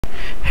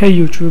Hey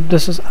YouTube,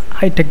 this is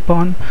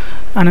iTechBon,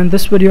 and in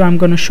this video I'm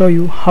going to show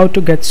you how to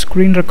get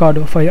screen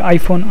recorder for your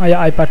iPhone or your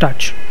iPod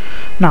touch.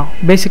 Now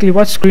basically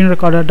what screen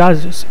recorder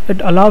does is it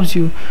allows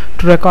you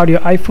to record your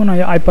iPhone or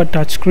your iPod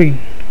touch screen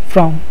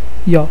from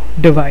your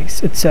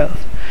device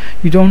itself.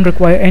 You don't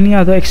require any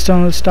other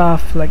external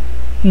stuff, like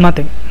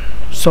nothing.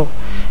 So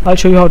I'll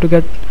show you how to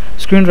get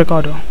screen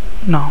recorder.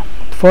 Now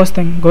first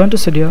thing, go into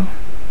Cydia.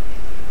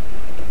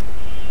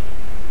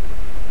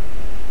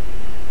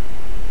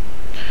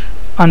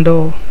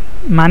 Under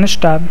Manage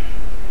tab,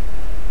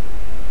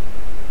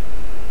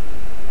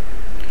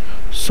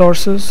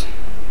 Sources,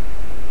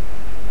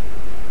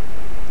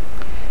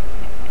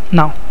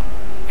 now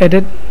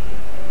Edit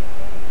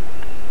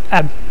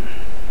App.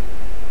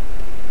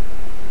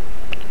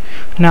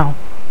 Now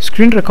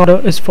screen recorder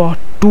is for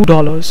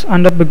 $2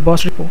 under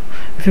bigboss repo.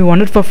 If you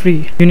want it for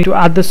free, you need to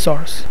add this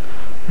source,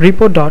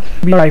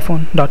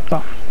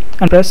 repo.iphone.com,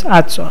 and press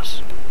add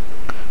source.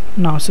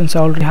 Now since I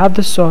already have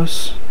this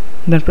source,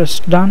 then press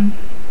done.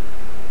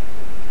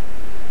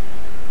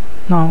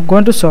 Now go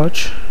into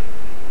search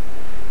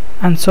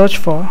and search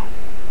for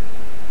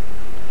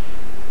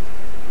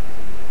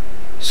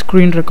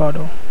screen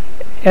recorder,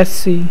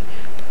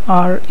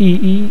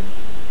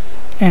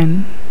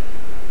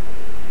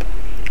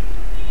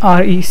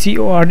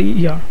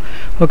 SCRENRECORDER.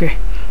 Okay,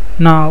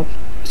 now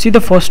see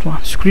the first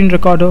one, screen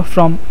recorder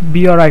from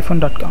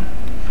briphone.com.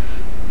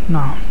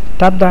 now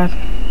tap that.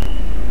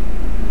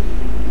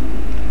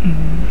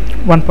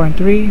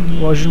 1.3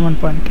 version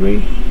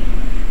 1.3.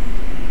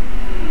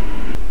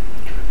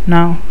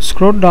 Now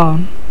scroll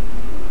down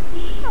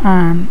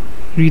and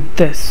read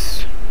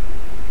this.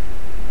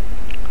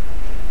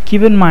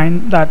 Keep in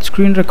mind that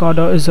screen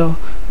recorder is a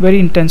very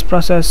intense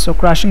process, so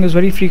crashing is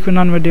very frequent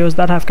on videos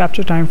that have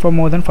capture time for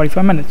more than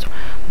 45 minutes.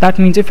 That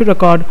means if you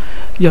record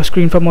your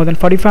screen for more than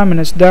 45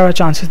 minutes, there are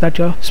chances that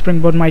your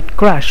Springboard might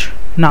crash.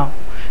 Now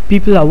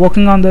people are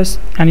working on this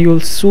and you will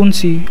soon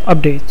see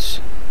updates.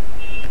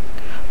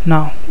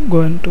 Now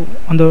go into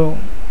on the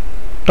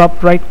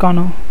top right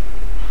corner,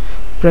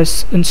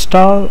 press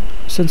install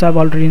since I've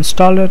already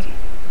installed it,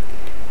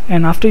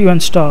 and after you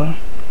install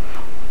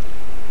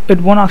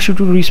it won't ask you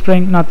to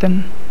respring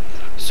nothing,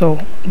 so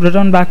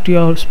return back to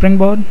your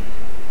Springboard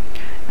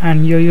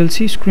and here you'll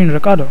see screen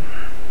recorder.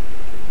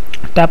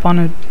 Tap on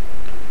it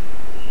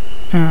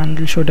and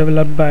it'll show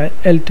developed by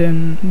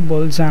Elton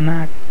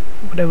Bolzanak,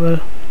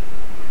 whatever.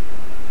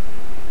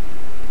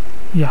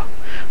 Yeah,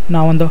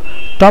 now on the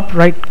top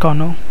right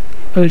corner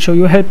it will show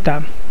you help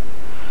tab.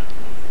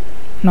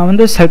 Now in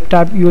this help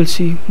tab you will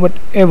see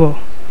whatever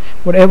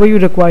you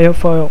require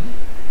as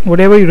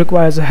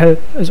a help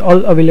is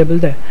all available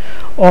there,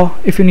 or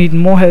if you need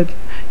more help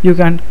you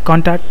can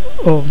contact,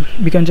 or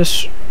you can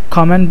just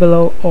comment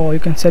below, or you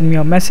can send me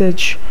a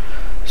message.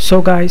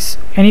 So guys,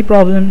 any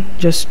problem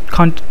just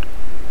comment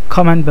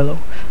below.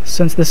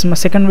 Since this is my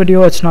second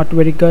video, it's not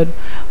very good.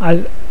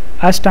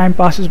 As time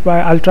passes by,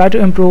 I'll try to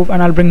improve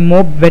and I'll bring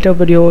more better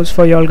videos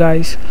for y'all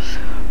guys.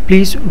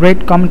 Please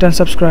rate, comment and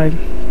subscribe.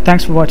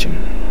 Thanks for watching.